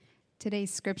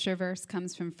Today's scripture verse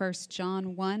comes from 1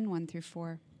 John 1 through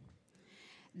 4.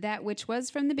 That which was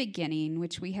from the beginning,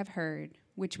 which we have heard,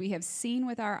 which we have seen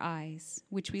with our eyes,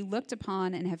 which we looked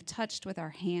upon and have touched with our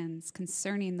hands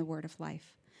concerning the word of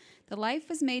life. The life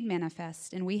was made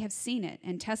manifest, and we have seen it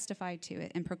and testified to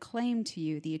it and proclaimed to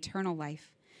you the eternal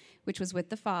life, which was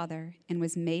with the Father and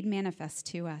was made manifest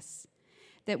to us.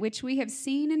 That which we have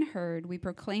seen and heard we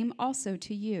proclaim also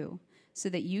to you, so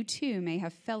that you too may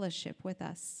have fellowship with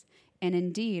us. And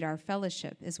indeed, our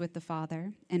fellowship is with the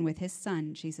Father and with his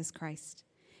Son, Jesus Christ.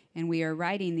 And we are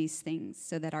writing these things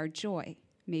so that our joy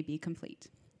may be complete.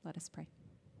 Let us pray.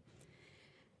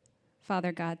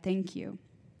 Father God, thank you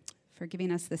for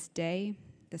giving us this day,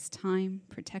 this time,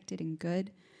 protected and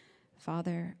good.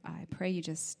 Father, I pray you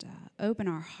just open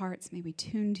our hearts. May we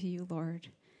tune to you, Lord,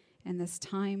 in this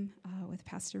time with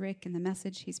Pastor Rick and the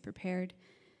message he's prepared.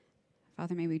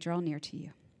 Father, may we draw near to you.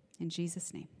 In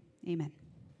Jesus' name, amen.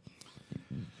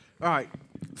 All right,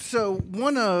 so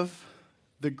one of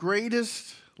the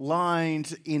greatest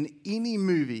lines in any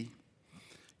movie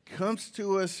comes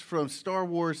to us from Star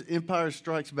Wars Empire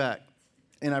Strikes Back.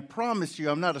 And I promise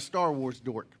you, I'm not a Star Wars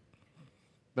dork,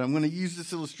 but I'm going to use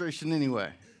this illustration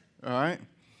anyway, all right?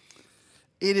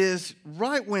 It is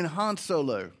right when Han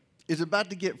Solo is about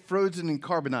to get frozen in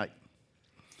carbonite.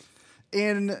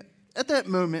 And at that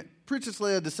moment, Princess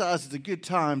Leia decides it's a good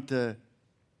time to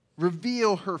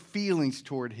reveal her feelings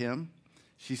toward him.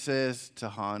 She says to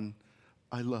Han,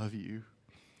 I love you.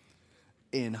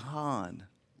 And Han,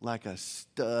 like a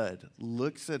stud,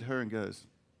 looks at her and goes,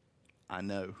 I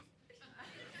know.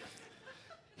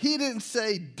 He didn't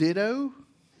say ditto.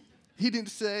 He didn't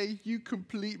say, you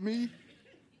complete me.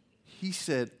 He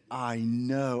said, I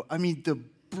know. I mean, the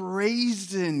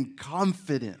brazen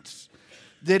confidence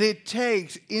that it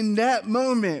takes in that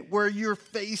moment where you're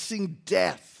facing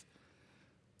death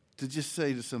to just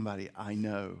say to somebody, I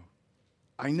know.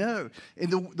 I know.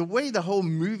 And the way the whole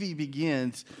movie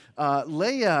begins,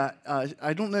 Leia,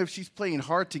 I don't know if she's playing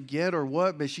hard to get or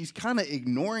what, but she's kind of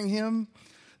ignoring him.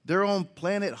 They're on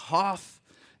planet Hoth,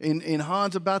 and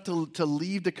Han's about to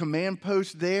leave the command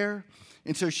post there,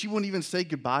 and so she won't even say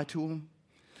goodbye to him.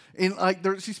 And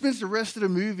she spends the rest of the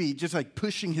movie just like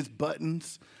pushing his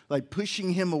buttons, like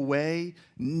pushing him away,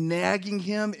 nagging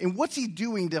him. And what's he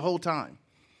doing the whole time?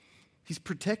 He's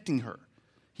protecting her.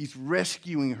 He's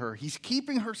rescuing her. He's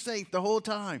keeping her safe the whole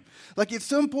time. Like at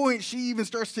some point, she even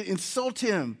starts to insult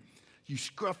him. You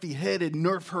scruffy-headed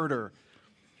nerf herder.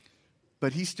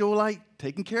 But he's still like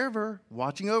taking care of her,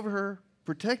 watching over her,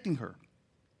 protecting her.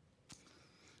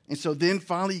 And so then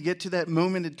finally you get to that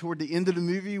moment toward the end of the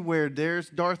movie where there's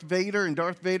Darth Vader, and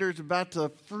Darth Vader is about to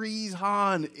freeze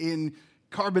Han in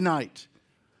carbonite.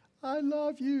 I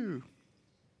love you.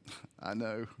 I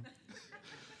know.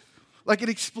 Like it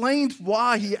explains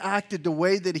why he acted the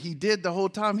way that he did the whole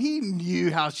time. He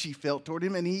knew how she felt toward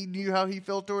him, and he knew how he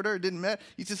felt toward her. It didn't matter.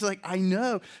 He's just like, I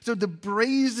know. So the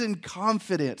brazen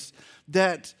confidence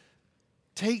that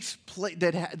takes place,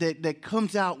 that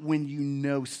comes out when you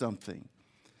know something.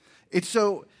 It's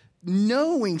so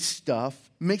knowing stuff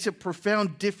makes a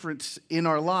profound difference in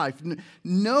our life.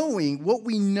 Knowing what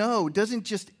we know doesn't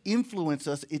just influence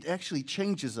us, it actually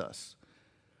changes us.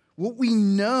 What we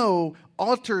know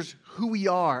alters who we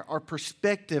are, our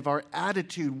perspective, our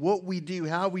attitude, what we do,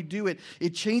 how we do it.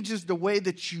 It changes the way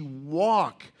that you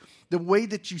walk, the way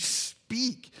that you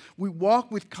speak. We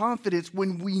walk with confidence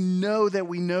when we know that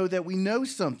we know that we know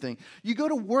something. You go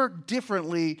to work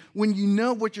differently when you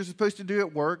know what you're supposed to do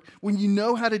at work, when you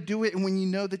know how to do it, and when you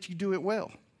know that you do it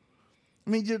well. I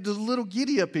mean, there's a little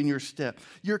giddy up in your step.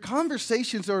 Your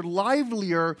conversations are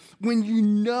livelier when you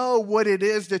know what it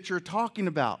is that you're talking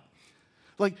about.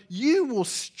 Like, you will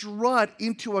strut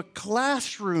into a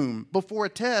classroom before a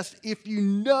test if you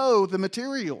know the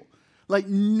material. Like,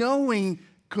 knowing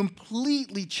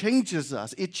completely changes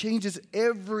us. It changes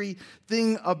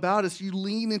everything about us. You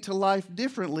lean into life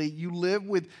differently. You live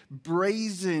with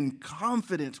brazen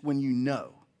confidence when you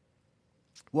know.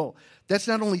 Well, that's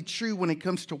not only true when it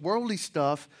comes to worldly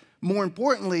stuff. More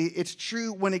importantly, it's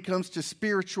true when it comes to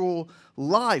spiritual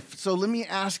life. So let me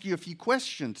ask you a few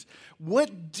questions.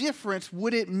 What difference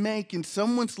would it make in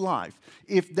someone's life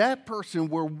if that person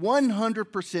were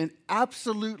 100%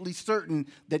 absolutely certain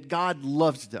that God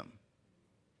loves them?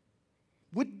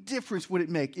 What difference would it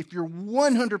make if you're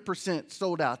 100%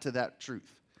 sold out to that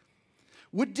truth?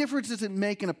 What difference does it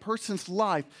make in a person's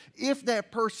life if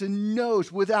that person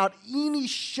knows without any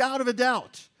shadow of a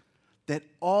doubt that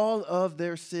all of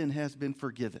their sin has been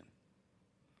forgiven?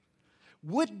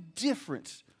 What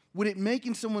difference would it make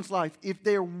in someone's life if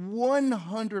they're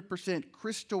 100%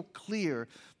 crystal clear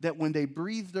that when they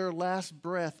breathe their last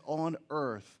breath on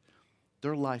earth,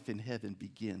 their life in heaven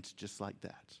begins just like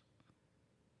that?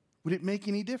 Would it make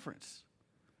any difference?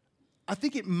 I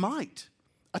think it might.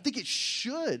 I think it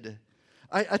should.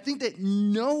 I think that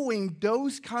knowing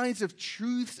those kinds of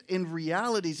truths and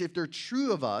realities, if they're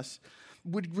true of us,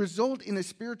 would result in a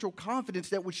spiritual confidence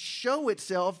that would show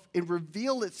itself and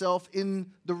reveal itself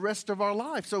in the rest of our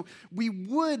life. So we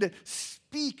would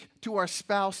speak to our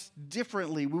spouse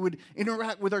differently. We would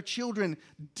interact with our children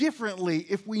differently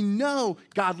if we know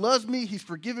God loves me, He's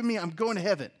forgiven me, I'm going to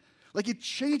heaven. Like, it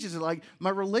changes it. Like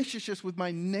my relationships with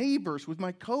my neighbors, with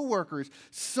my coworkers,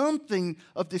 something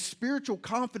of this spiritual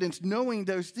confidence, knowing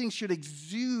those things should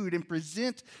exude and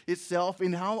present itself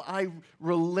in how I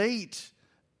relate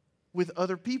with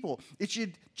other people. It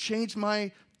should change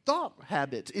my thought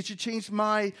habits. It should change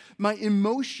my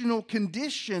emotional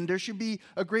condition. There should be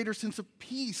a greater sense of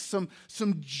peace,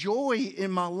 some joy in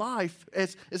my life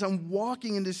as I'm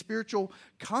walking in this spiritual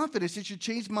confidence. It should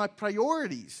change my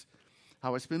priorities.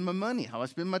 How I spend my money, how I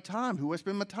spend my time, who I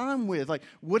spend my time with. Like,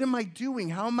 what am I doing?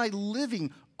 How am I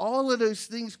living? All of those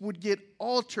things would get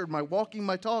altered, my walking,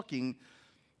 my talking,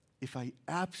 if I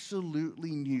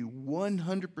absolutely knew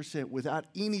 100% without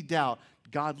any doubt,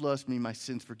 God loves me, my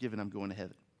sin's forgiven, I'm going to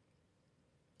heaven.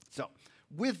 So,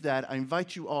 with that, I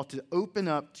invite you all to open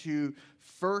up to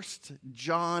 1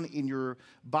 John in your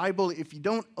Bible. If you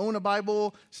don't own a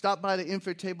Bible, stop by the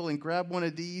info table and grab one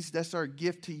of these. That's our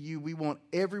gift to you. We want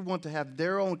everyone to have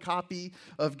their own copy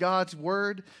of God's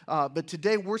Word. But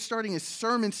today we're starting a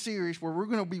sermon series where we're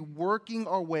going to be walking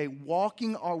our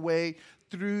way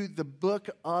through the book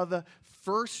of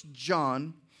 1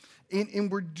 John.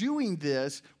 And we're doing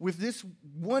this with this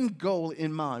one goal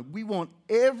in mind. We want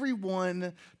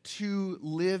everyone to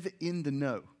live in the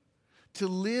know, to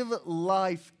live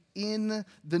life in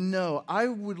the know. I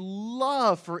would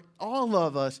love for all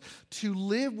of us to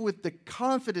live with the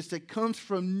confidence that comes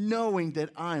from knowing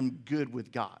that I'm good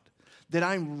with God, that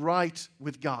I'm right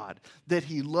with God, that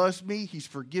He loves me, He's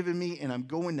forgiven me, and I'm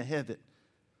going to heaven.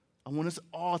 I want us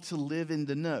all to live in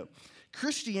the know.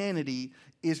 Christianity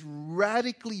is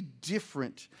radically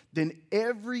different than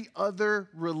every other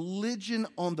religion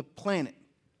on the planet.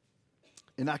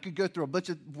 And I could go through a bunch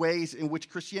of ways in which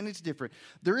Christianity is different.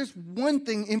 There is one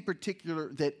thing in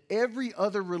particular that every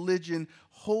other religion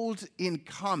holds in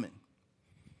common.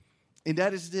 And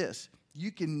that is this: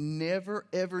 you can never,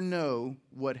 ever know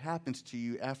what happens to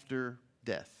you after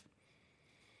death.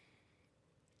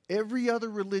 Every other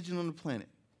religion on the planet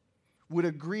would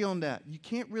agree on that. You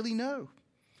can't really know.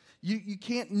 You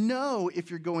can't know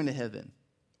if you're going to heaven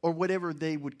or whatever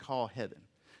they would call heaven.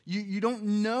 You don't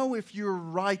know if you're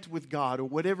right with God or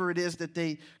whatever it is that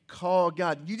they call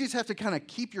God. You just have to kind of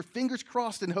keep your fingers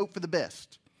crossed and hope for the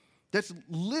best. That's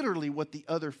literally what the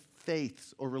other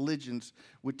faiths or religions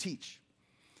would teach.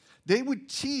 They would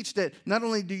teach that not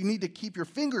only do you need to keep your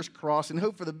fingers crossed and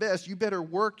hope for the best, you better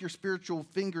work your spiritual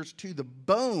fingers to the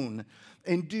bone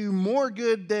and do more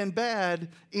good than bad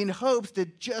in hopes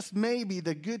that just maybe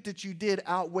the good that you did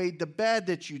outweighed the bad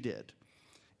that you did.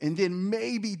 And then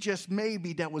maybe, just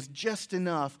maybe, that was just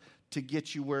enough to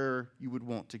get you where you would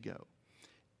want to go.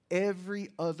 Every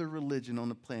other religion on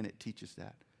the planet teaches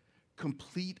that.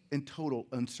 Complete and total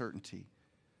uncertainty.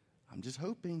 I'm just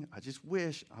hoping, I just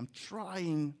wish, I'm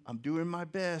trying, I'm doing my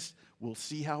best. We'll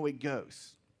see how it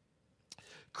goes.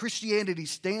 Christianity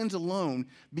stands alone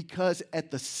because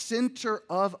at the center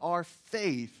of our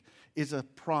faith is a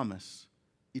promise,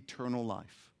 eternal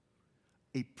life.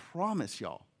 A promise,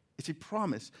 y'all. It's a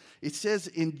promise. It says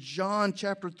in John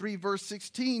chapter 3, verse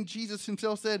 16, Jesus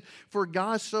himself said, "For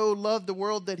God so loved the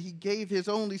world that he gave his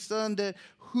only son, that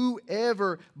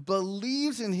whoever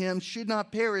believes in him should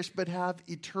not perish but have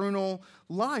eternal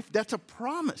life." That's a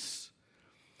promise.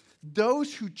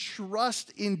 Those who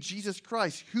trust in Jesus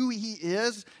Christ, who he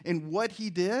is and what he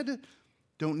did,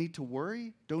 don't need to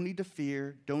worry, don't need to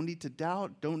fear, don't need to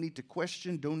doubt, don't need to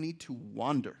question, don't need to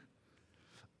wander.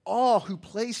 All who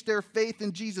place their faith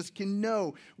in Jesus can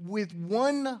know with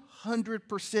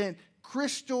 100%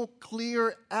 crystal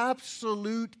clear,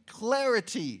 absolute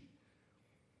clarity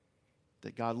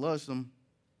that God loves them,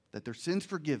 that their sin's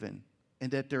forgiven,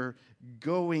 and that they're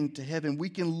going to heaven. We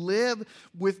can live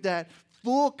with that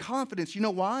full confidence. You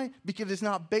know why? Because it's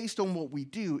not based on what we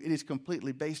do. It is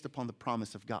completely based upon the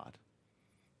promise of God.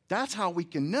 That's how we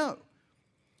can know.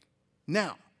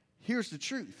 Now, here's the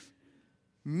truth.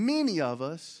 Many of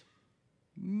us,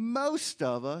 most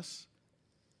of us,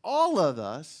 all of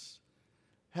us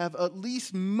have at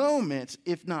least moments,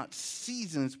 if not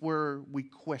seasons, where we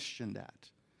question that.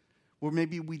 Or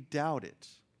maybe we doubt it.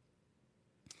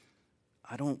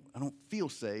 I don't feel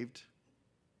saved.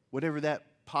 Whatever that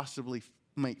possibly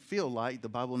might feel like, the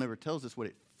Bible never tells us what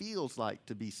it feels like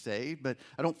to be saved, but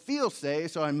I don't feel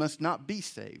saved, so I must not be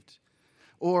saved.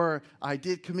 Or I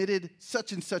committed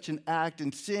such and such an act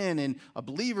in sin, and a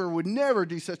believer would never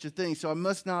do such a thing, so I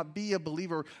must not be a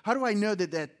believer. How do I know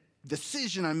that that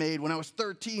decision I made when I was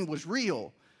 13 was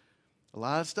real? A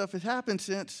lot of stuff has happened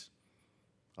since.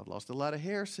 I've lost a lot of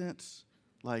hair since.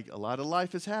 Like, a lot of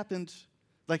life has happened.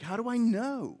 Like, how do I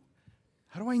know?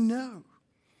 How do I know?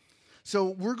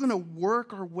 So we're going to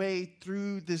work our way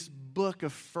through this book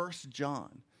of 1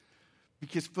 John.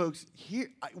 Because, folks,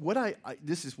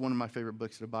 this is one of my favorite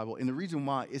books of the Bible. And the reason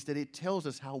why is that it tells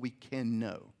us how we can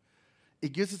know.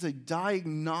 It gives us a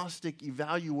diagnostic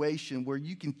evaluation where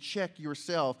you can check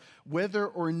yourself whether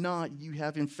or not you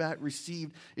have, in fact,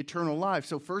 received eternal life.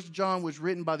 So 1 John was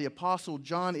written by the Apostle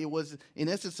John. It was, in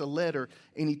essence, a letter.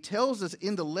 And he tells us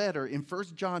in the letter, in 1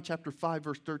 John chapter 5,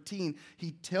 verse 13,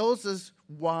 he tells us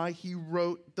why he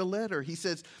wrote the letter. He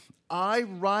says, I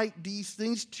write these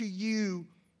things to you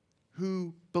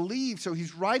who believe. So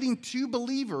he's writing to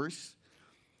believers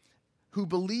who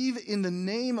believe in the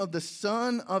name of the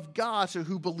Son of God, so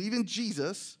who believe in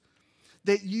Jesus,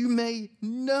 that you may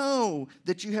know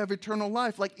that you have eternal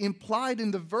life. Like, implied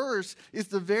in the verse is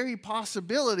the very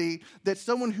possibility that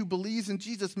someone who believes in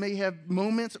Jesus may have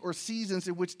moments or seasons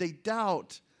in which they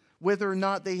doubt whether or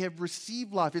not they have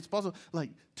received life. It's possible,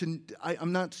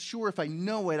 I'm not sure if I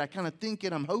know it. I kind of think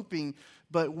it, I'm hoping.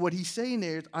 But what he's saying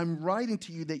there is, I'm writing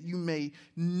to you that you may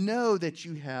know that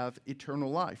you have eternal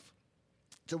life.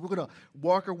 So we're going to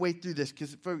walk our way through this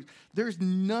because, folks, there's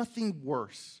nothing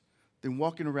worse than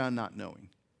walking around not knowing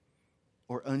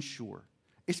or unsure,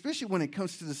 especially when it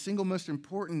comes to the single most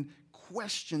important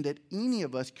question that any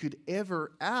of us could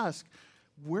ever ask.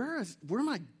 Where am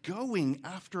I going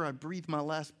after I breathe my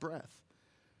last breath?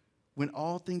 When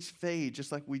all things fade,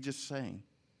 just like we just sang.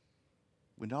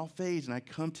 When it all fades and I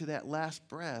come to that last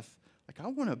breath, I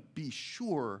want to be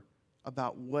sure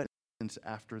about what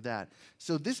after that.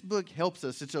 So this book helps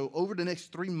us. And so over the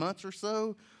next 3 months or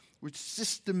so, we're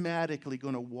systematically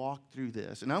going to walk through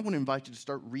this. And I want to invite you to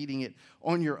start reading it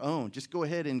on your own. Just go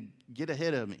ahead and get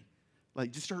ahead of me.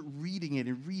 Just start reading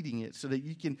it so that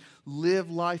you can live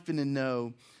life in the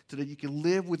know, so that you can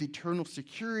live with eternal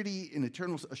security and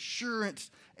eternal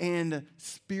assurance and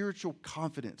spiritual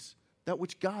confidence, that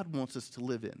which God wants us to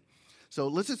live in. So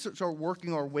let's just start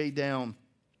working our way down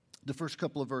the first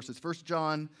couple of verses. 1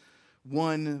 John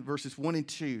 1, verses 1 and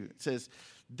 2. It says,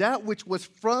 that which was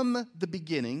from the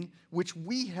beginning, which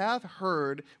we have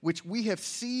heard, which we have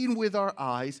seen with our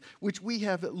eyes, which we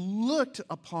have looked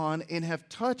upon and have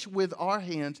touched with our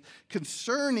hands,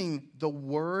 concerning the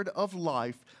word of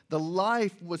life. The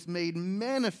life was made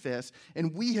manifest,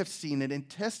 and we have seen it and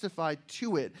testified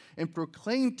to it and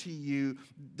proclaimed to you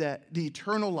that the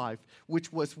eternal life,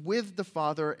 which was with the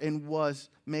Father and was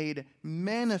made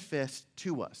manifest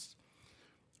to us.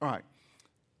 All right.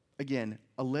 Again,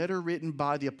 a letter written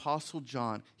by the Apostle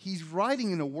John. He's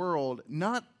writing in a world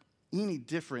not any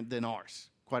different than ours,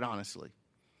 quite honestly.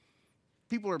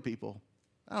 People are people.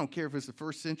 I don't care if it's the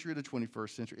first century or the 21st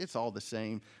century. It's all the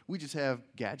same. We just have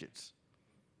gadgets.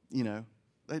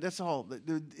 That's all.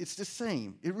 It's the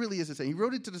same. It really is the same. He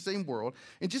wrote it to the same world.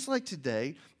 And just like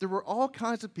today, there were all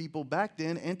kinds of people back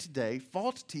then and today,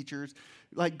 false teachers,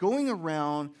 going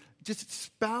around just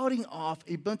spouting off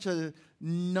a bunch of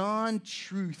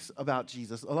non-truths about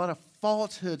Jesus, a lot of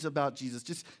falsehoods about Jesus,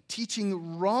 just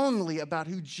teaching wrongly about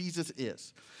who Jesus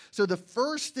is. So the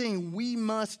first thing we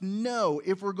must know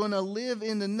if we're going to live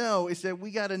in the know is that we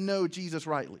got to know Jesus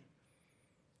rightly.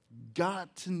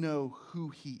 Got to know who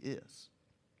he is.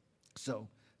 So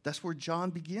that's where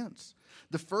John begins.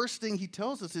 The first thing he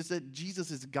tells us is that Jesus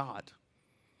is God.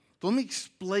 So let me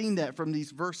explain that from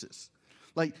these verses.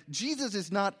 Jesus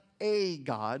is not a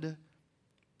God.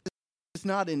 Is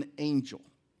not an angel.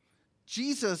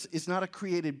 Jesus is not a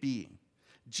created being.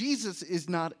 Jesus is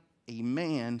not a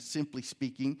man, simply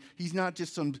speaking. He's not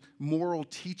just some moral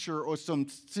teacher or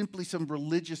simply some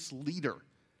religious leader.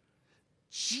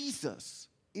 Jesus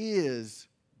is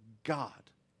God.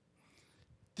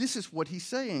 This is what he's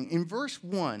saying. In verse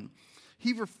 1,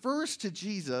 he refers to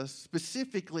Jesus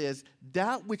specifically as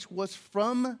that which was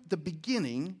from the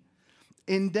beginning,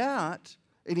 and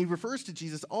he refers to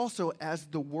Jesus also as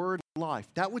the word of life,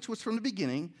 that which was from the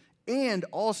beginning, and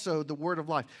also the word of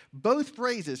life. Both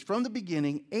phrases, from the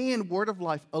beginning and word of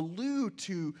life, allude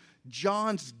to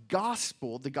John's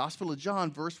gospel, the Gospel of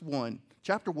John,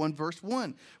 chapter 1, verse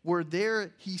 1, where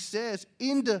there he says,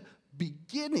 in the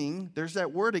beginning, there's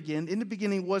that word again, in the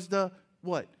beginning was the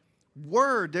what?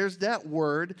 Word, there's that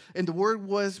word, and the word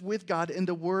was with God, and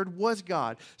the word was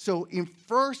God. So in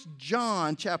 1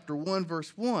 John chapter 1,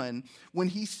 verse 1, when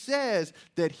he says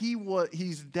that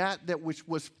he's that which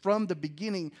was from the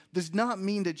beginning, does not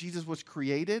mean that Jesus was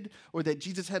created, or that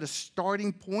Jesus had a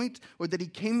starting point, or that he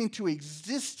came into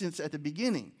existence at the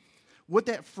beginning. What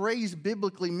that phrase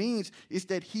biblically means is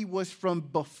that he was from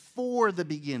before the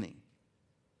beginning.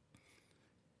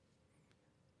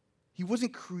 He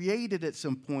wasn't created at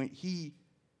some point. He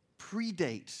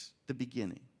predates the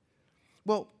beginning.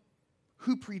 Well,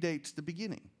 who predates the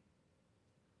beginning?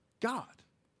 God.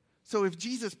 So if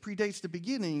Jesus predates the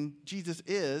beginning, Jesus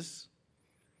is.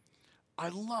 I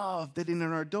love that in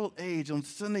our adult age, on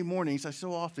Sunday mornings, I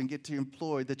so often get to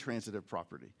employ the transitive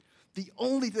property. The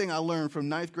only thing I learned from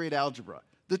 9th grade algebra,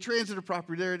 the transitive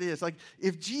property, there it is. Like,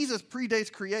 if Jesus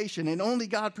predates creation and only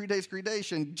God predates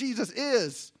creation, Jesus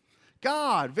is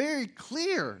God. Very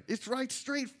clear. It's right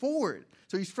straightforward.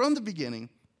 So he's from the beginning.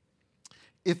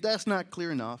 If that's not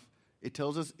clear enough, it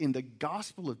tells us in the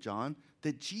Gospel of John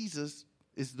that Jesus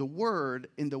is the Word,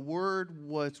 and the Word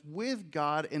was with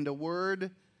God, and the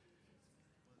Word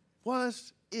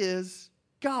is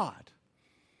God.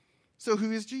 So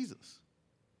who is Jesus?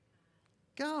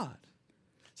 God.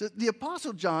 So the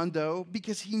Apostle John, though,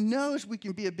 because he knows we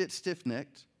can be a bit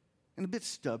stiff-necked and a bit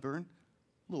stubborn,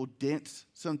 a little dense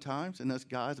sometimes, and us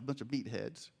guys, a bunch of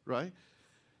meatheads, right?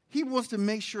 He wants to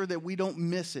make sure that we don't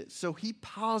miss it. So he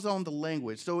piles on the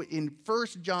language. So in 1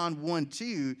 John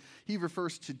 1:2, he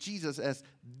refers to Jesus as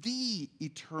the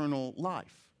eternal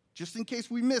life, just in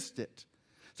case we missed it.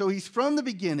 So he's from the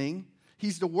beginning.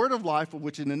 He's the word of life,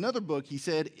 which in another book he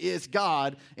said is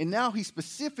God. And now he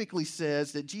specifically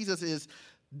says that Jesus is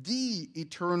the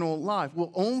eternal life.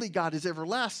 Well, only God is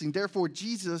everlasting. Therefore,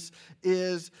 Jesus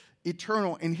is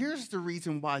eternal. And here's the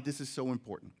reason why this is so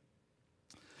important.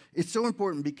 It's so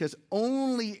important because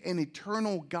only an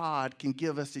eternal God can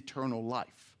give us eternal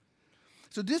life.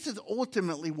 So this is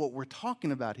ultimately what we're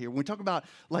talking about here. When we talk about,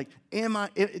 like,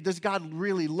 does God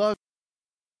really love me?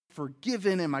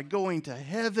 Forgiven? Am I going to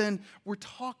heaven? We're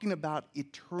talking about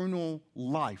eternal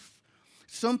life.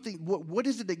 Something, what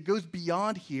is it that goes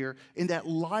beyond here, and that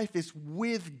life is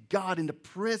with God, in the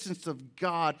presence of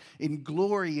God, in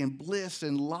glory and bliss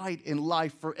and light and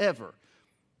life forever?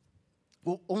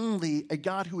 Well, only a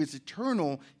God who is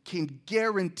eternal can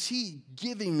guarantee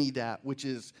giving me that which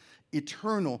is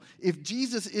eternal. If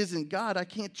Jesus isn't God, I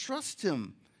can't trust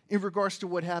him in regards to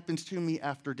what happens to me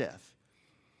after death.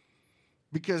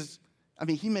 Because,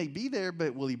 he may be there,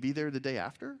 but will he be there the day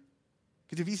after?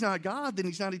 Because if he's not God, then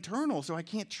he's not eternal, so I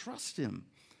can't trust him.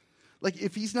 Like,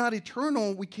 if he's not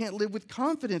eternal, we can't live with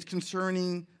confidence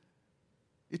concerning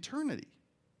eternity.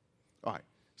 All right,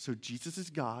 so Jesus is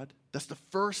God. That's the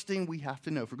first thing we have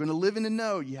to know. If we're going to live in the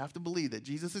know, you have to believe that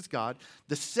Jesus is God.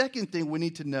 The second thing we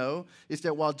need to know is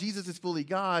that while Jesus is fully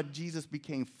God, Jesus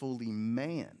became fully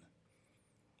man.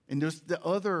 And there's the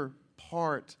other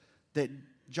part that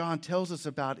John tells us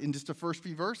about in just the first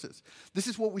few verses. This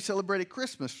is what we celebrate at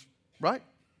Christmas, right?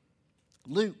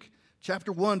 Luke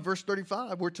chapter 1, verse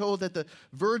 35, we're told that the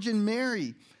Virgin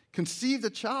Mary conceived a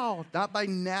child, not by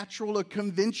natural or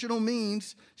conventional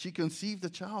means. She conceived the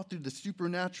child through the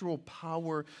supernatural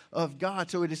power of God.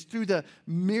 So it is through the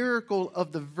miracle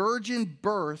of the virgin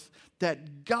birth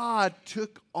that God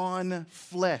took on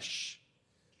flesh.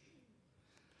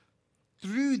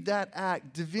 Through that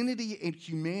act, divinity and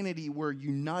humanity were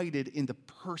united in the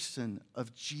person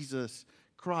of Jesus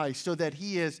Christ, so that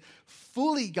he is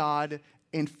fully God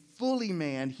and fully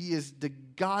man. He is the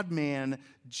God-man,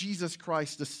 Jesus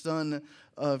Christ, the Son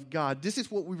of God. This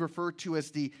is what we refer to as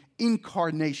the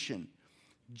incarnation.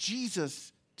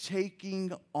 Jesus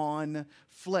taking on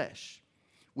flesh,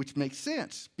 which makes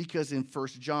sense because in 1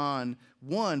 John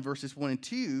 1, verses 1 and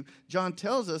 2, John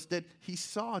tells us that he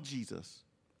saw Jesus.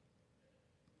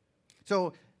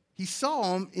 So he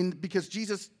saw him because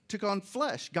Jesus took on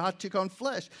flesh. God took on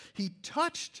flesh. He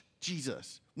touched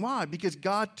Jesus. Why? Because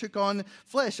God took on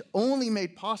flesh, only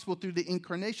made possible through the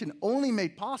incarnation, only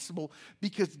made possible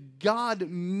because God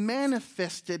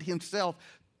manifested himself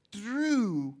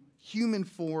through human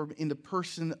form in the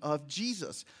person of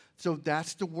Jesus. So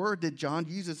that's the word that John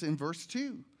uses in verse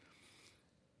 2.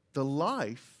 The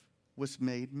life was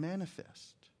made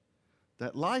manifest.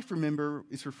 That life, remember,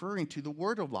 is referring to the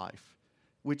word of life,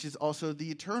 which is also the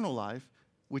eternal life,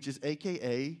 which is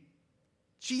a.k.a.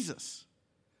 Jesus.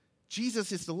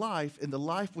 Jesus is the life, and the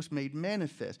life was made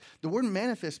manifest. The word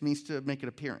manifest means to make an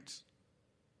appearance.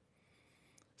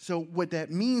 So what that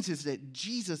means is that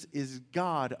Jesus is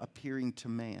God appearing to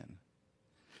man.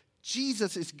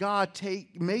 Jesus is God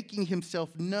making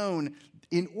himself known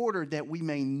in order that we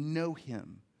may know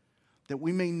him, that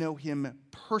we may know him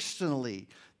personally,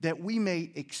 that we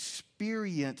may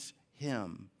experience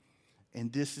him.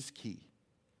 And this is key.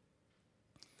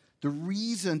 The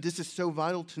reason this is so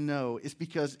vital to know is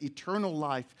because eternal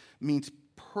life means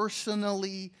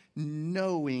personally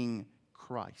knowing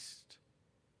Christ.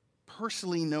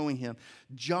 Personally knowing him.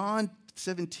 John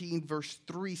 17, verse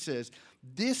 3 says,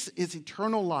 "This is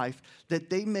eternal life, that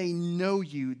they may know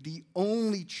you, the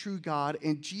only true God,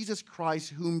 and Jesus Christ,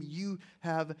 whom you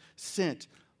have sent."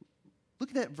 Look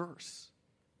at that verse.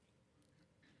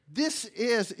 This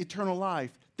is eternal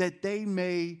life, that they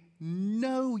may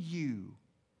know you.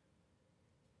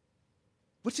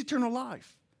 What's eternal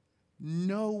life?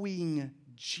 Knowing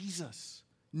Jesus,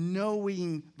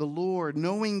 knowing the Lord,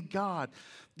 knowing God.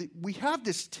 We have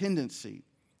this tendency,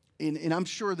 and I'm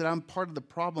sure that I'm part of the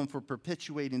problem for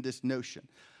perpetuating this notion,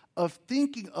 of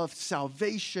thinking of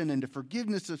salvation and the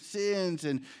forgiveness of sins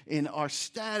and our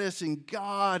status in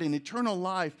God and eternal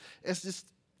life as this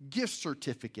gift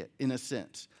certificate, in a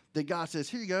sense. That God says,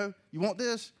 here you go, you want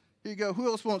this? Here you go, who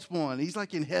else wants one? He's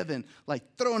like in heaven,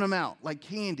 like throwing them out like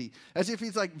candy, as if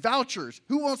he's like vouchers.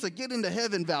 Who wants a get into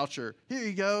heaven voucher? Here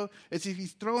you go, as if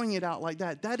he's throwing it out like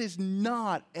that. That is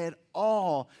not at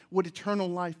all what eternal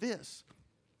life is.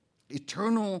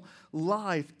 Eternal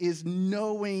life is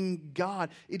knowing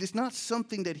God. It is not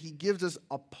something that he gives us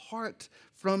apart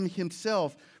from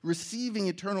himself. Receiving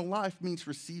eternal life means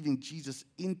receiving Jesus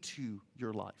into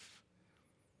your life.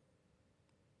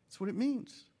 That's what it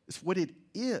means. It's what it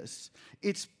is.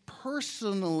 It's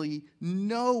personally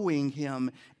knowing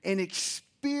him and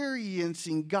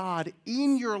experiencing God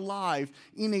in your life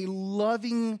in a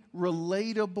loving,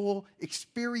 relatable,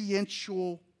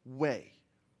 experiential way.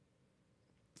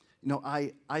 You know,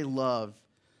 I love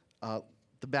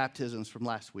the baptisms from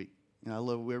last week. You know, I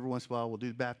love every once in a while we'll do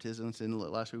the baptisms, and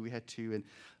last week we had two.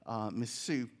 And Miss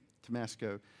Sue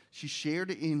Tomasco, she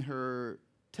shared in her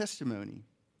testimony.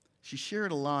 She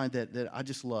shared a line that I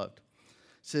just loved. It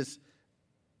says,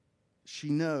 she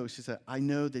said, "I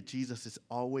know that Jesus is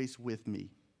always with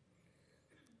me,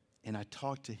 and I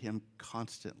talk to him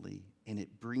constantly, and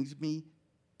it brings me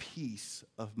peace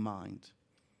of mind."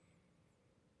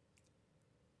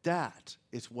 That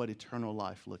is what eternal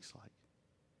life looks like.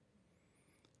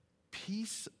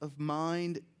 Peace of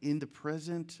mind in the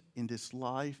present, in this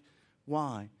life.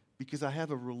 Why? Because I have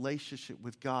a relationship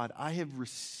with God. I have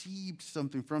received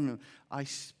something from him. I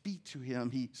speak to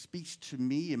him. He speaks to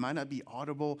me. It might not be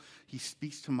audible. He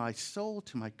speaks to my soul,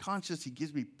 to my conscience. He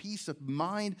gives me peace of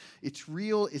mind. It's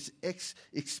real. It's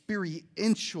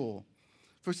experiential.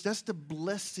 First, that's the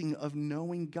blessing of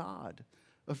knowing God,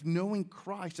 of knowing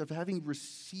Christ, of having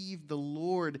received the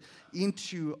Lord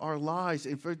into our lives.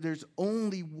 And there's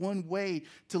only one way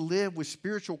to live with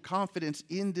spiritual confidence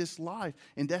in this life,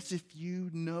 and that's if you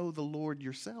know the Lord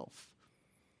yourself.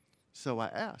 So I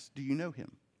ask, do you know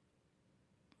him?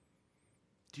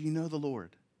 Do you know the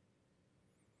Lord?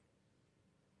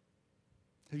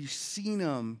 Have you seen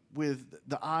him with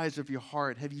the eyes of your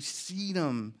heart? Have you seen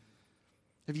him?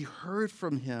 Have you heard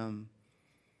from him?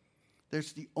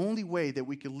 There's the only way that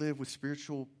we can live with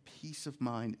spiritual peace of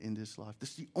mind in this life.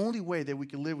 This is the only way that we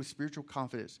can live with spiritual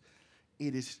confidence.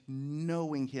 It is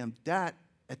knowing him. That,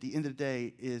 at the end of the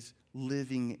day, is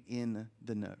living in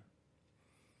the know.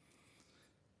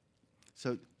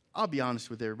 So I'll be honest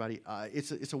with everybody.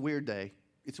 It's a weird day.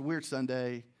 It's a weird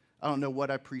Sunday. I don't know what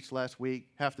I preached last week.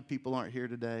 Half the people aren't here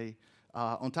today.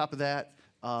 On top of that,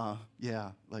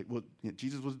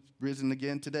 Jesus was risen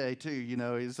again today too. You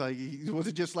know, it's like it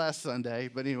wasn't just last Sunday.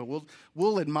 But anyway,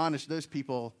 we'll admonish those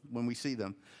people when we see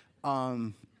them.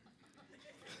 No,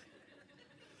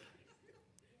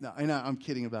 I'm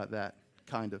kidding about that,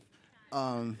 kind of.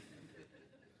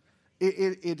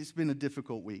 It has been a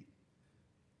difficult week,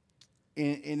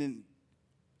 and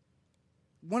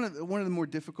one of the more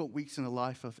difficult weeks in the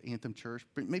life of Anthem Church,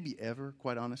 but maybe ever,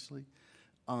 quite honestly.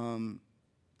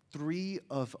 3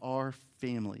 of our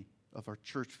family, of our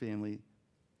church family,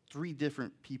 3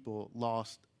 different people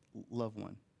lost a loved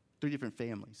one. 3 different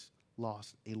families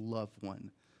lost a loved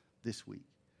one this week.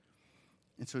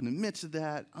 And so in the midst of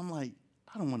that, I'm like,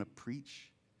 I don't want to preach.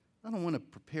 I don't want to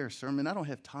prepare a sermon. I don't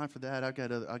have time for that. I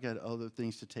got other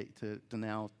things to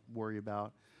now worry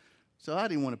about. So I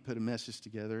didn't want to put a message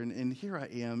together. And here I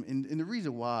am. And the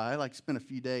reason why, I spent a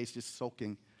few days just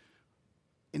sulking.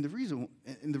 And the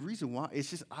reason why,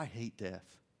 it's just I hate death.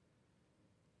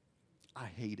 I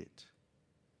hate it.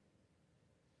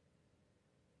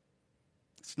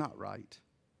 It's not right.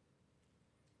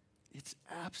 It's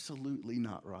absolutely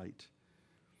not right.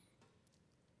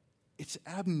 it's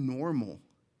abnormal.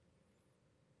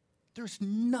 There's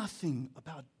nothing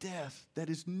about death that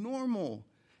is normal.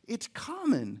 It's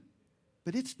common,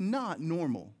 but it's not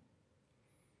normal.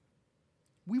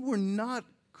 We were not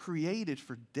created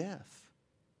for death.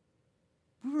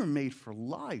 We were made for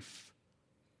life.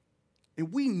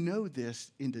 And we know this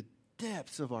in the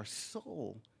depths of our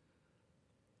soul.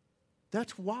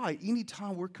 That's why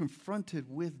anytime we're confronted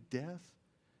with death,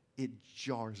 it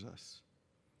jars us.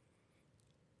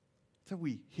 So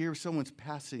we hear someone's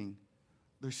passing,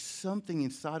 there's something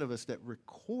inside of us that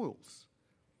recoils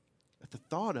at the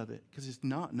thought of it because it's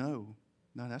not, no,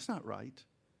 that's not right.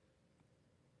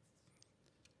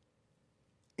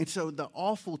 And so the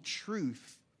awful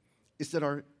truth is that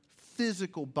our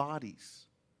physical bodies,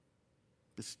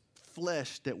 this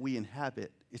flesh that we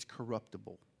inhabit, is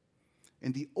corruptible.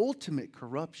 And the ultimate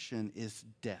corruption is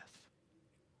death.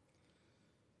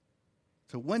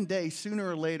 So one day, sooner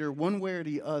or later, one way or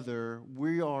the other,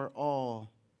 we are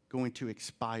all going to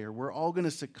expire. We're all going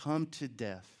to succumb to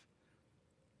death.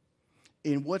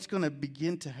 And what's going to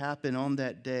begin to happen on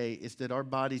that day is that our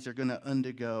bodies are going to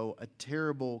undergo a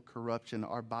terrible corruption.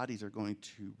 Our bodies are going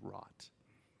to rot.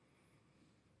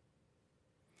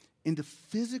 And the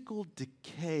physical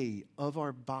decay of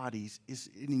our bodies is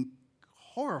an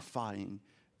horrifying,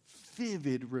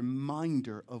 vivid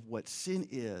reminder of what sin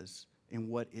is and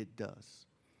what it does.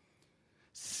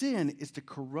 Sin is the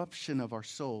corruption of our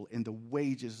soul, and the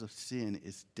wages of sin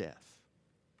is death.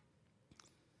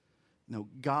 No,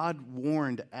 God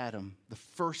warned Adam, the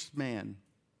first man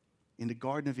in the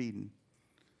Garden of Eden,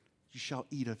 you shall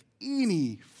eat of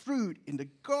any fruit in the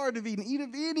Garden of Eden, eat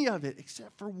of any of it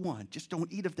except for one. Just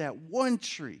don't eat of that one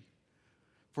tree.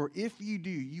 For if you do,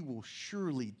 you will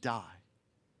surely die.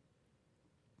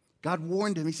 God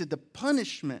warned him. He said the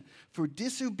punishment for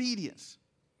disobedience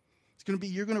is going to be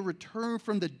you're going to return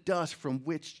from the dust from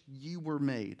which you were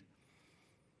made.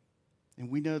 And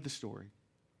we know the story.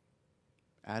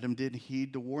 Adam didn't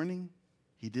heed the warning.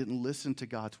 He didn't listen to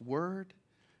God's word.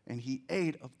 And he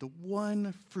ate of the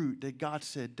one fruit that God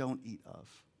said don't eat of.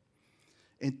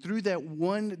 And through that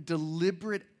one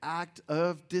deliberate act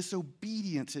of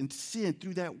disobedience and sin,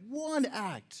 through that one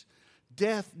act,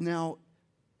 death now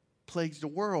plagues the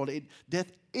world.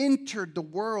 Death entered the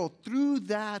world through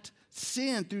that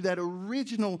sin, through that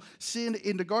original sin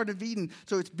in the Garden of Eden.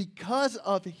 So it's because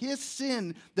of his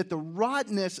sin that the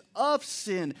rottenness of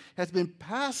sin has been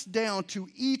passed down to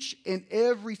each and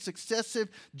every successive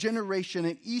generation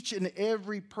and each and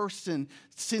every person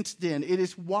since then. It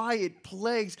is why it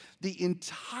plagues the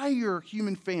entire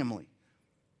human family.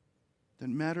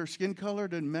 Doesn't matter skin color,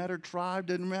 doesn't matter tribe,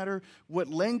 doesn't matter what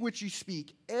language you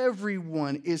speak.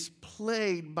 Everyone is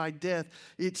plagued by death.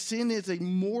 Sin is a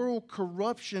moral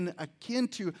corruption akin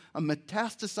to a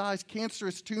metastasized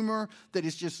cancerous tumor that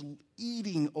is just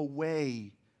eating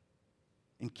away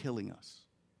and killing us.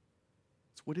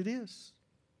 That's what it is.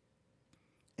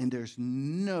 And there's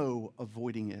no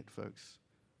avoiding it, folks.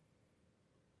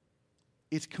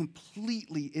 It's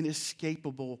completely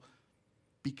inescapable.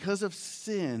 Because of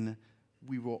sin,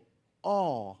 we will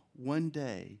all one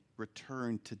day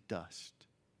return to dust.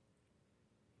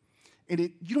 And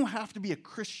you don't have to be a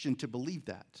Christian to believe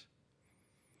that.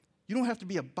 You don't have to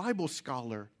be a Bible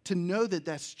scholar to know that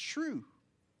that's true.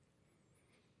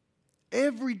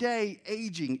 Everyday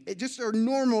aging, just our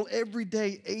normal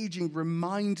everyday aging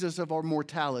reminds us of our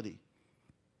mortality.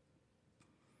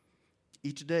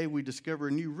 Each day we discover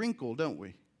a new wrinkle, don't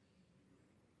we?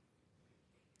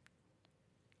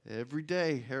 Every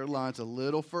day, hairline's a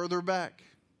little further back.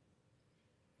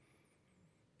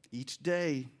 Each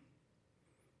day,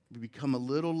 we become a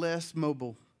little less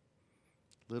mobile,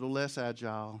 a little less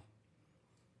agile,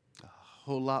 a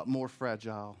whole lot more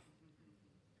fragile.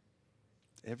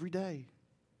 Every day.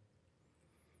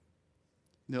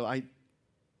 No,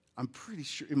 I'm pretty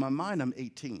sure, in my mind, I'm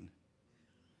 18.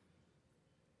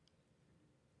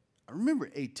 I remember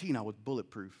at 18, I was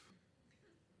bulletproof.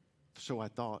 So I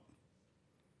thought.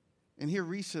 And here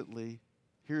recently,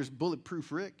 here's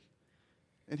Bulletproof Rick.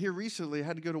 And here recently, I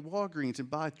had to go to Walgreens and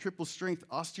buy triple strength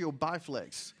osteo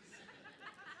biflex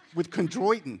with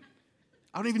chondroitin.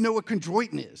 I don't even know what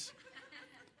chondroitin is.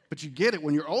 But you get it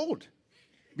when you're old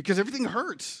because everything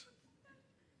hurts.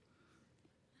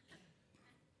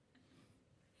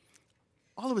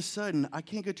 All of a sudden, I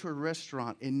can't go to a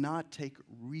restaurant and not take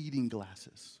reading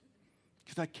glasses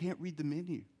because I can't read the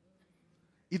menu.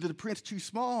 Either the print's too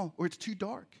small or it's too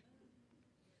dark.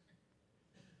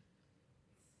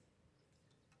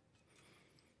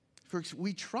 Folks,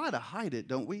 we try to hide it,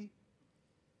 don't we?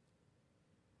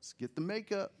 Let's get the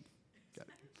makeup.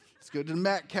 Let's go to the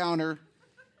MAC counter.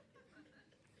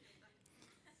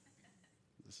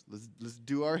 Let's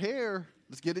do our hair.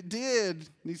 Let's get it did.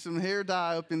 Need some hair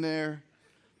dye up in there.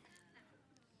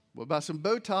 What about some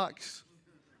Botox?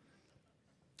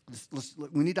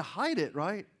 We need to hide it,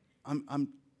 right?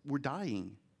 We're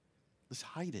dying. Let's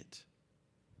hide it.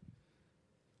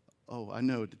 Oh, I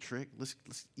know the trick. Let's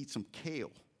eat some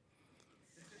kale.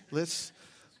 Let's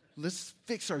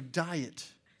fix our diet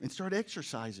and start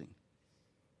exercising.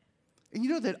 And you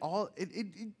know that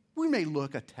we may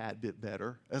look a tad bit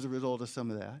better as a result of some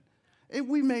of that. And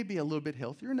we may be a little bit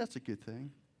healthier, and that's a good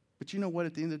thing. But you know what?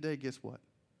 At the end of the day, guess what?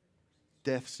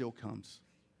 Death still comes.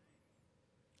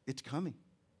 It's coming.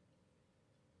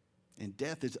 And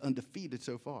death is undefeated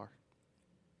so far.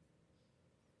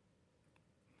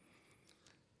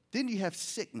 Then you have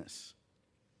sickness.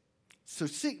 So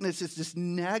sickness is this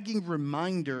nagging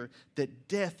reminder that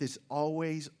death is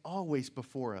always, always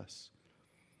before us.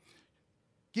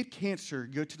 Get cancer,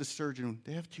 go to the surgeon.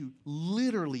 They have to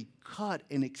literally cut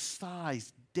and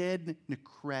excise dead,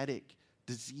 necrotic,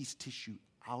 diseased tissue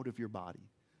out of your body.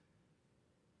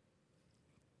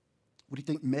 What do you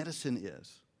think medicine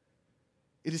is?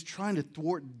 It is trying to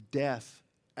thwart death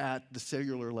at the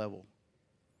cellular level.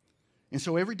 And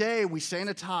so every day we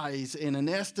sanitize and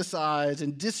anesthetize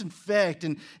and disinfect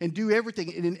and do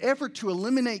everything in an effort to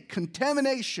eliminate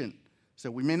contamination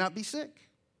so we may not be sick.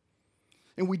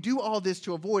 And we do all this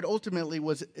to avoid ultimately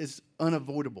what is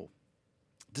unavoidable.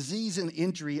 Disease and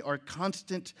injury are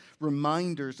constant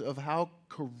reminders of how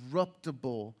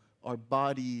corruptible our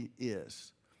body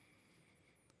is.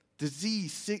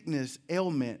 Disease, sickness,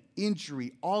 ailment,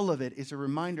 injury, all of it is a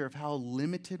reminder of how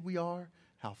limited we are,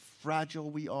 how fragile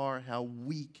we are, how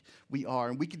weak we are.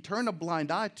 And we can turn a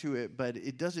blind eye to it, but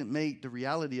it doesn't make the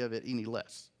reality of it any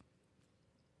less.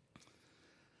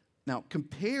 Now,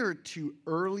 compared to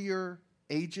earlier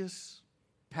ages,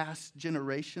 past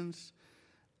generations,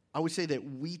 I would say that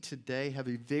we today have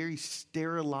a very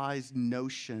sterilized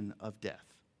notion of death,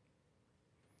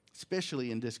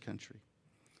 especially in this country.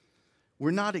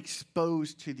 We're not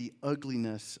exposed to the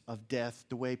ugliness of death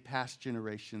the way past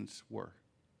generations were.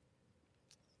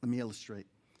 Let me illustrate.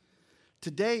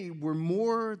 Today, we're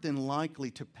more than likely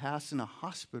to pass in a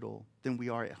hospital than we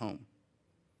are at home.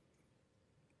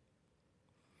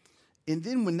 And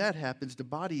then when that happens, the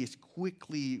body is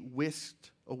quickly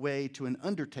whisked away to an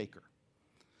undertaker,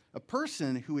 a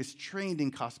person who is trained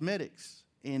in cosmetics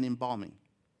and embalming.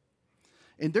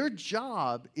 And their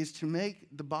job is to make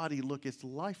the body look as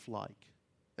lifelike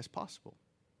as possible.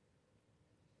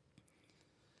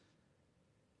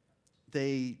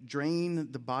 They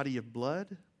drain the body of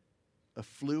blood, of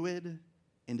fluid,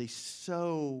 and they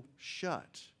sew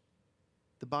shut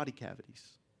the body cavities.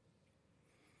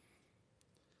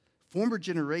 Former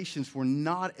generations were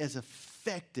not as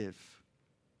effective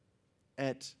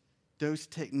at those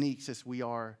techniques as we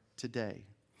are today.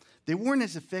 They weren't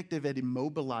as effective at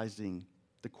immobilizing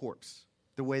the corpse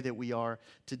the way that we are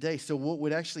today. So what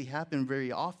would actually happen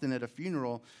very often at a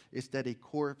funeral is that a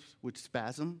corpse would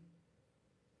spasm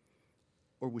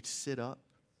or would sit up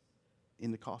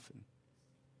in the coffin.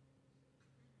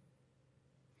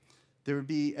 There would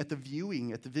be, at the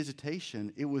viewing, at the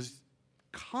visitation, it was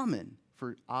common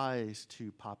for eyes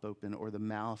to pop open or the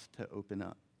mouth to open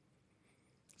up.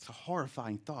 It's a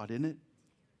horrifying thought, isn't it?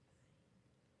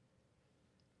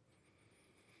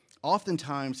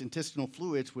 Oftentimes, intestinal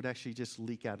fluids would actually just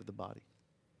leak out of the body.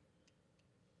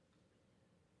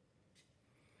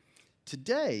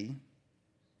 Today,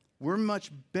 we're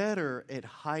much better at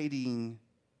hiding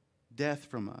death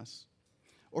from us,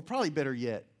 or probably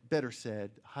better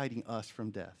said, hiding us from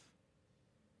death.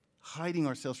 Hiding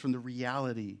ourselves from the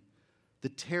reality, the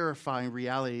terrifying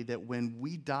reality that when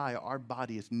we die, our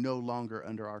body is no longer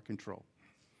under our control.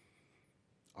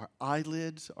 Our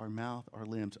eyelids, our mouth, our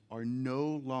limbs are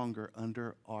no longer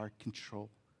under our control.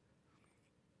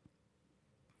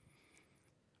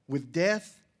 With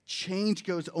death, change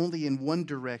goes only in one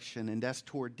direction, and that's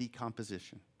toward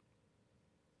decomposition.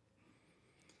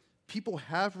 People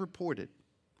have reported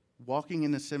walking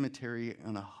in a cemetery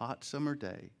on a hot summer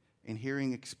day and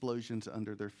hearing explosions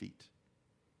under their feet.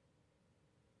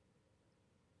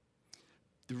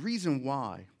 The reason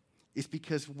why is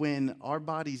because when our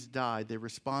bodies die, they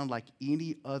respond like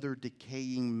any other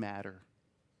decaying matter.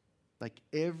 Like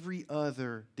every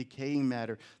other decaying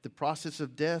matter. The process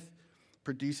of death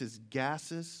produces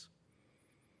gases,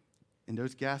 and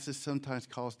those gases sometimes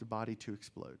cause the body to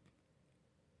explode.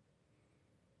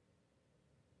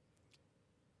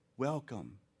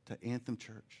 Welcome to Anthem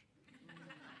Church.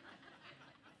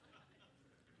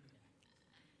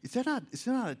 Is that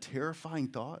not a terrifying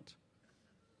thought?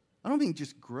 I don't mean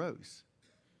just gross.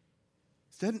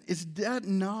 Is that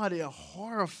not a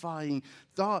horrifying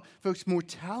thought? Folks,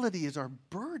 mortality is our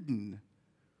burden.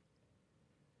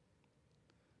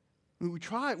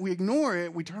 We ignore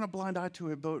it, we turn a blind eye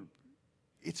to it, but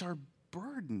it's our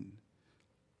burden.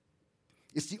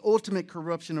 It's the ultimate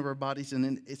corruption of our bodies,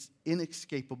 and it's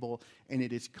inescapable, and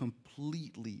it is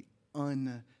completely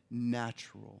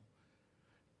unnatural.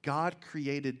 God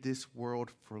created this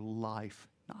world for life,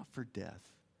 not for death.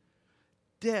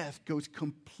 Death goes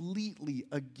completely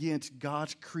against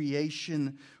God's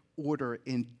creation order,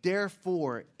 and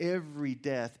therefore every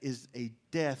death is a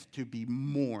death to be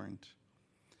mourned.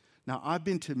 Now, I've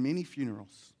been to many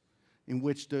funerals in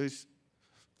which those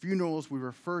funerals, we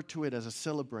refer to it as a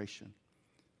celebration.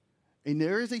 And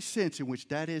there is a sense in which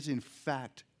that is in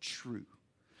fact true.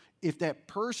 If that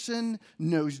person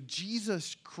knows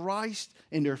Jesus Christ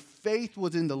and their faith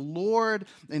was in the Lord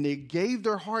and they gave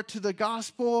their heart to the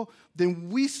gospel, then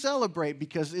we celebrate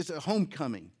because it's a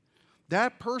homecoming.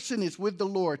 That person is with the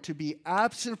Lord. To be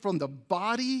absent from the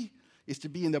body is to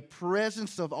be in the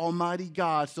presence of Almighty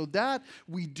God. So that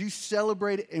we do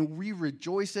celebrate and we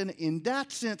rejoice in. In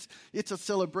that sense, it's a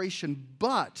celebration.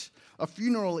 But a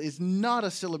funeral is not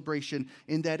a celebration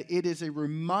in that it is a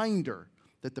reminder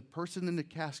that the person in the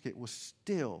casket was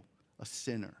still a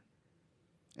sinner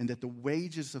and that the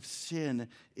wages of sin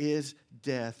is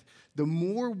death. The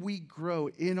more we grow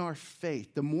in our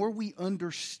faith, the more we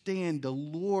understand the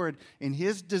Lord and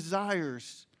His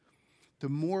desires, the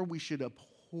more we should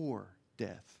abhor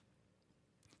death.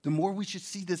 The more we should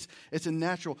see this as a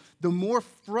natural, the more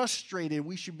frustrated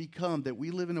we should become that we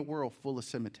live in a world full of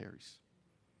cemeteries.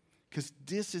 Because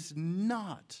this is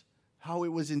not how it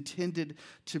was intended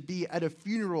to be. At a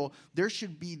funeral, there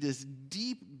should be this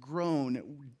deep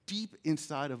groan deep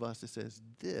inside of us that says,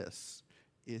 this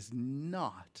is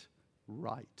not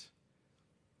right.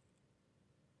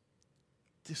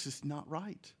 This is not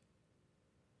right.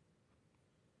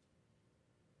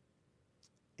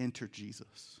 Enter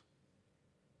Jesus.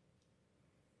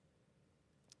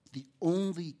 The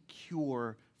only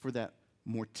cure for that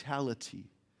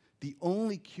mortality, the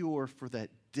only cure for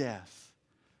that death,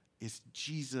 is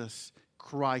Jesus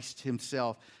Christ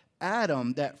Himself.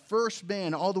 Adam, that first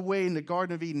man all the way in the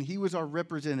Garden of Eden, he was our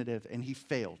representative and he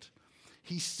failed.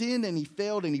 He sinned and he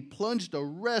failed and he plunged the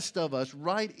rest of us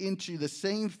right into the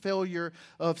same failure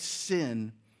of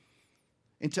sin.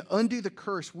 And to undo the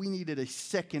curse, we needed a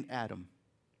second Adam,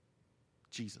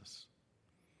 Jesus.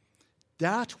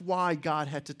 That's why God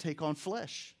had to take on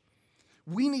flesh.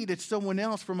 We needed someone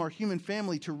else from our human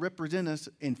family to represent us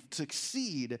and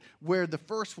succeed where the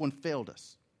first one failed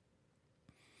us.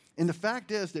 And the fact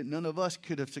is that none of us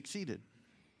could have succeeded.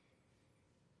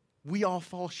 We all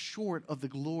fall short of the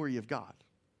glory of God.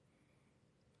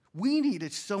 We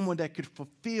needed someone that could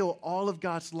fulfill all of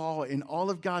God's law and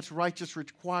all of God's righteous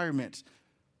requirements.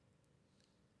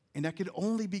 And that could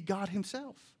only be God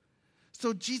Himself.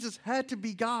 So Jesus had to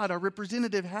be God. Our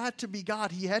representative had to be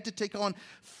God. He had to take on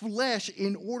flesh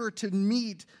in order to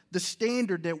meet the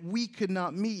standard that we could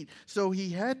not meet. So He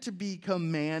had to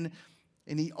become man,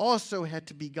 and He also had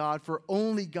to be God, for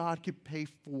only God could pay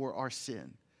for our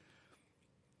sin.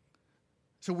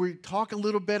 So we talk a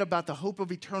little bit about the hope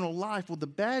of eternal life. Well, the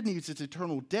bad news is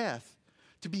eternal death.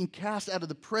 To being cast out of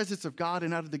the presence of God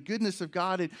and out of the goodness of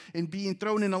God and being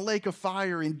thrown in a lake of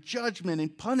fire and judgment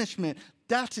and punishment.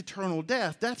 That's eternal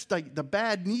death. That's the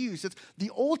bad news. It's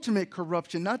the ultimate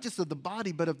corruption, not just of the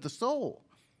body, but of the soul.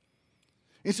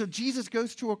 And so Jesus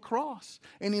goes to a cross,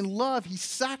 and in love, He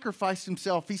sacrificed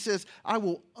Himself. He says, I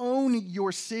will own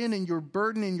your sin and your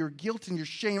burden and your guilt and your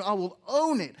shame. I will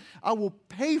own it. I will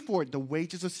pay for it. The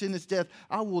wages of sin is death.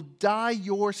 I will die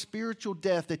your spiritual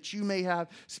death that you may have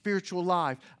spiritual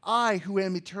life. I, who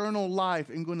am eternal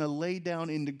life, am going to lay down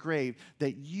in the grave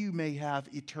that you may have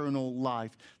eternal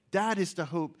life. That is the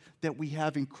hope that we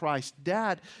have in Christ.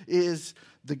 That is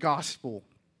the gospel.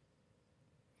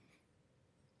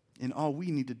 And all we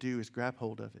need to do is grab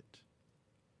hold of it.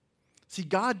 See,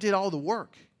 God did all the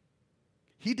work.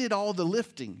 He did all the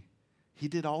lifting. He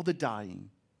did all the dying.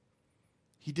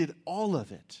 He did all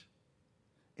of it.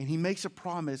 And He makes a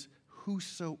promise,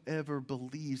 whosoever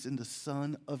believes in the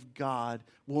Son of God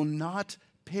will not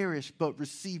perish, but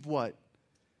receive what?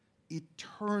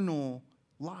 Eternal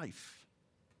life.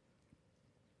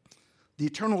 The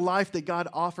eternal life that God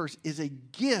offers is a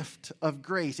gift of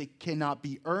grace. It cannot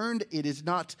be earned. It is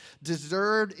not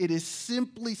deserved. It is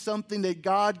simply something that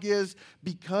God gives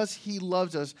because He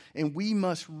loves us, and we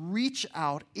must reach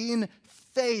out in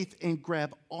faith and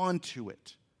grab onto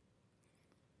it.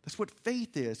 That's what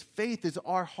faith is. Faith is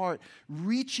our heart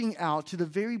reaching out to the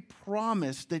very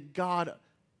promise that God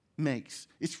makes.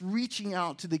 It's reaching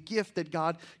out to the gift that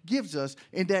God gives us,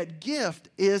 and that gift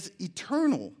is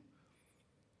eternal.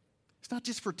 It's not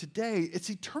just for today, it's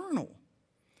eternal.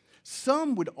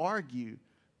 Some would argue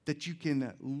that you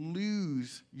can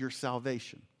lose your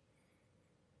salvation.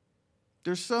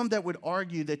 There's some that would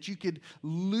argue that you could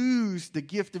lose the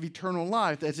gift of eternal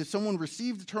life, as if someone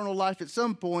received eternal life at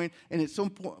some point and at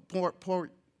some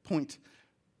point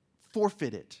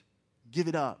forfeit it, give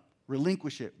it up,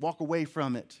 relinquish it, walk away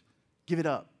from it, give it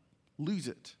up, lose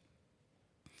it.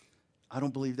 I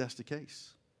don't believe that's the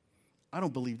case. I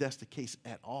don't believe that's the case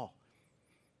at all.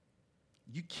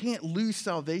 You can't lose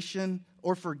salvation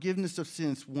or forgiveness of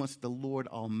sins once the Lord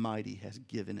Almighty has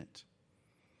given it.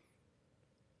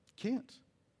 Can't.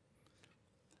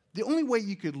 The only way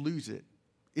you could lose it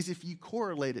is if you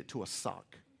correlate it to a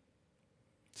sock.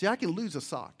 See, I can lose a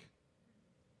sock.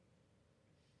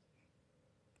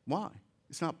 Why?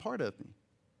 It's not part of me.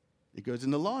 It goes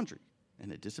in the laundry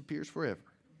and it disappears forever.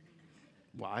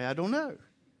 Why? I don't know.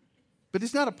 But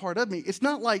it's not a part of me. It's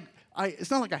not like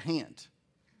a hand.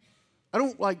 I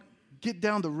don't get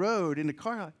down the road in the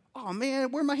car like, oh man,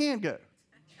 where'd my hand go?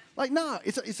 No,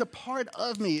 it's a part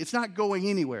of me. It's not going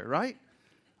anywhere, right?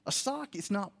 A sock is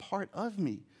not part of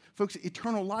me. Folks,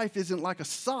 eternal life isn't like a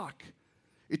sock.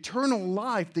 Eternal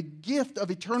life, the gift of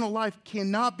eternal life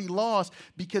cannot be lost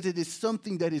because it is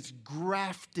something that is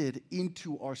grafted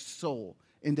into our soul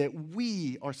and that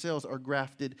we ourselves are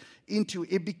grafted into.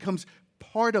 It becomes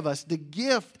part of us. The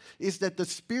gift is that the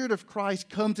Spirit of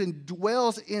Christ comes and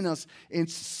dwells in us and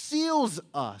seals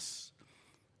us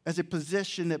as a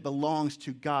possession that belongs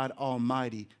to God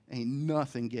Almighty. Ain't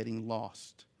nothing getting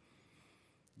lost.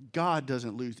 God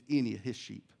doesn't lose any of his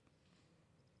sheep.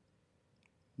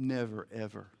 Never,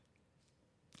 ever.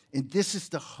 And this is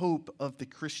the hope of the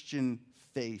Christian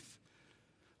faith.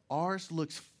 Ours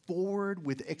looks forward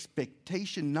with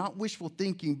expectation, not wishful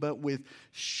thinking, but with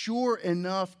sure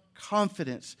enough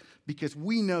confidence, because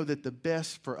we know that the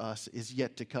best for us is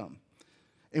yet to come.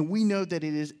 And we know that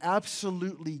it is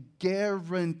absolutely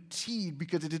guaranteed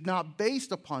because it is not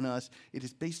based upon us. It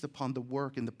is based upon the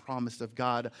work and the promise of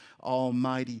God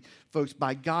Almighty. Folks,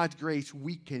 by God's grace,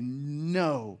 we can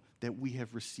know that we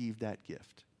have received that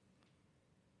gift.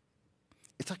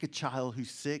 It's like a child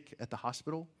who's sick at the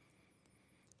hospital,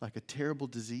 like a terrible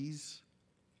disease,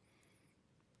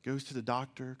 goes to the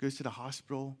doctor, goes to the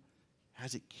hospital,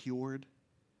 has it cured,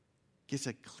 gets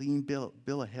a clean bill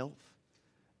of health,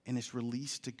 and is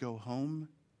released to go home.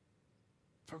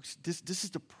 Folks, this is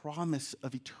the promise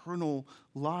of eternal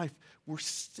life. We're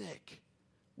sick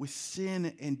with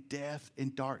sin and death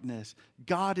and darkness.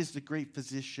 God is the great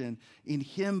physician. In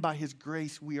him, by his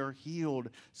grace, we are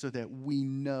healed so that we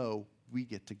know we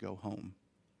get to go home.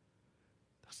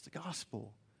 That's the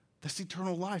gospel. That's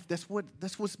eternal life. That's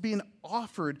what's being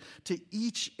offered to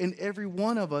each and every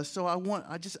one of us. So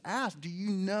I just ask, do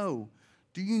you know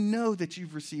that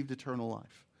you've received eternal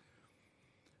life?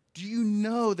 Do you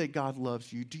know that God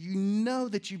loves you? Do you know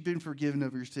that you've been forgiven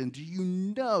of your sin? Do you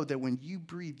know that when you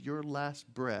breathe your last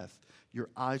breath, your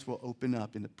eyes will open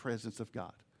up in the presence of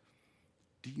God?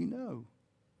 Do you know?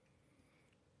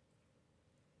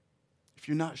 If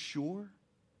you're not sure,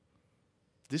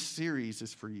 this series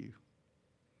is for you.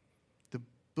 The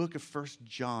book of 1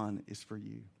 John is for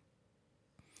you.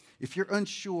 If you're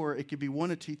unsure, it could be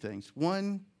one of two things.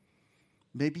 One,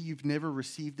 maybe you've never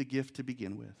received the gift to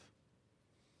begin with.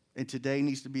 And today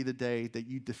needs to be the day that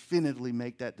you definitively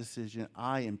make that decision.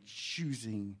 I am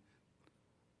choosing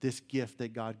this gift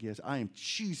that God gives. I am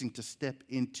choosing to step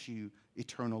into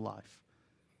eternal life.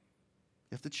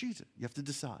 You have to choose it. You have to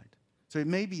decide. So it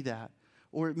may be that,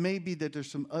 or it may be that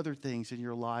there's some other things in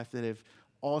your life that have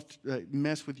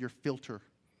messed with your filter.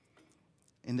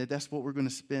 And that's what we're going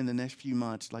to spend the next few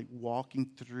months walking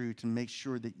through to make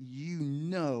sure that you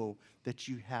know that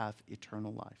you have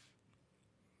eternal life.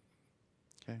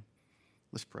 Okay,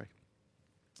 let's pray.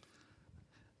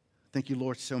 Thank you,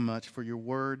 Lord, so much for your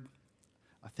word.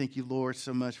 I thank you, Lord,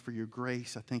 so much for your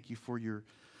grace. I thank you for your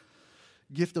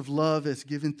gift of love as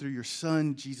given through your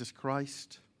Son, Jesus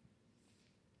Christ.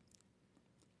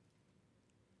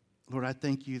 Lord, I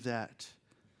thank you that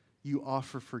you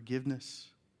offer forgiveness,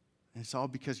 and it's all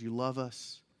because you love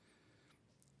us.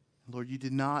 Lord, you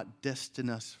did not destine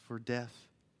us for death.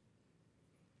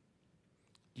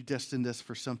 You destined us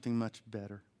for something much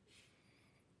better,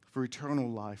 for eternal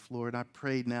life. Lord, I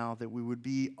pray now that we would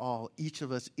be each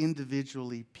of us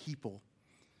individually, people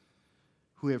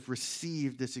who have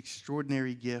received this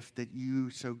extraordinary gift that you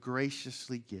so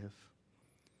graciously give.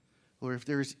 Lord, if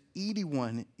there is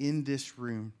anyone in this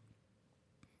room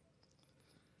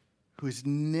who has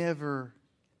never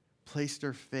placed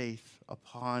their faith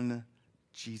upon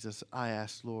Jesus, I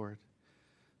ask, Lord,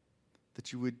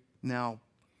 that you would now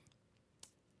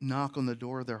knock on the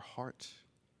door of their heart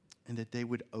and that they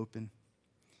would open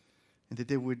and that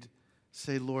they would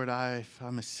say, Lord,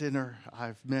 I'm a sinner.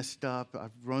 I've messed up.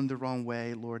 I've run the wrong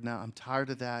way. Lord, now I'm tired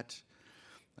of that.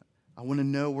 I want to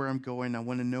know where I'm going. I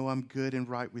want to know I'm good and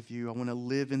right with you. I want to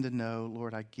live in the know.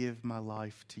 Lord, I give my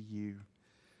life to you.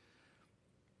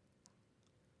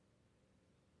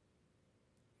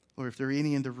 Lord, if there are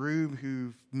any in the room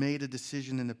who've made a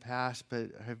decision in the past but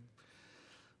have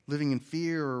living in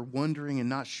fear or wondering and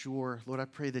not sure, Lord, I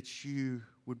pray that you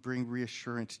would bring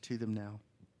reassurance to them now.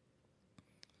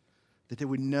 That they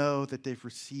would know that they've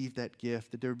received that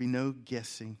gift, that there would be no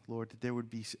guessing, Lord, that there would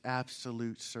be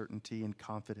absolute certainty and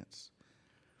confidence.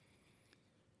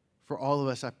 For all of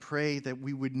us, I pray that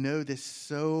we would know this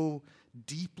so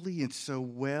deeply and so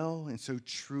well and so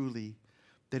truly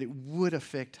that it would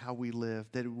affect how we live,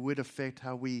 that it would affect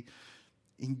how we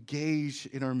engage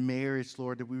in our marriage,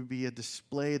 Lord, that we would be a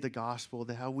display of the gospel,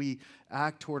 that how we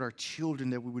act toward our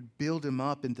children, that we would build them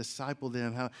up and disciple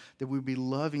them, that we would be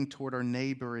loving toward our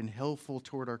neighbor and helpful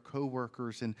toward our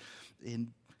coworkers and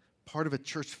part of a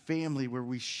church family where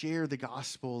we share the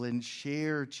gospel and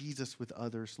share Jesus with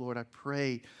others. Lord, I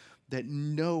pray that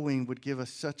knowing would give us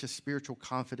such a spiritual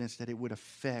confidence that it would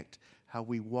affect how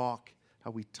we walk, how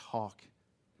we talk.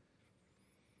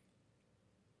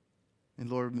 And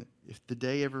Lord, if the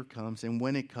day ever comes, and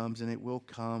when it comes, and it will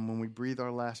come, when we breathe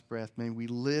our last breath, may we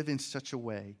live in such a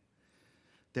way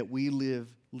that we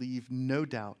leave no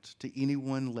doubt to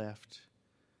anyone left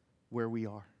where we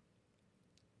are.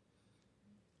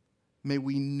 May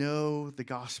we know the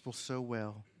gospel so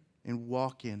well and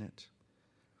walk in it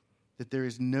that there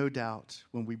is no doubt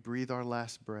when we breathe our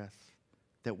last breath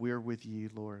that we're with you,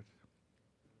 Lord.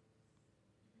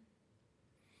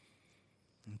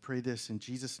 And pray this in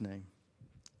Jesus' name.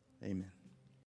 Amen.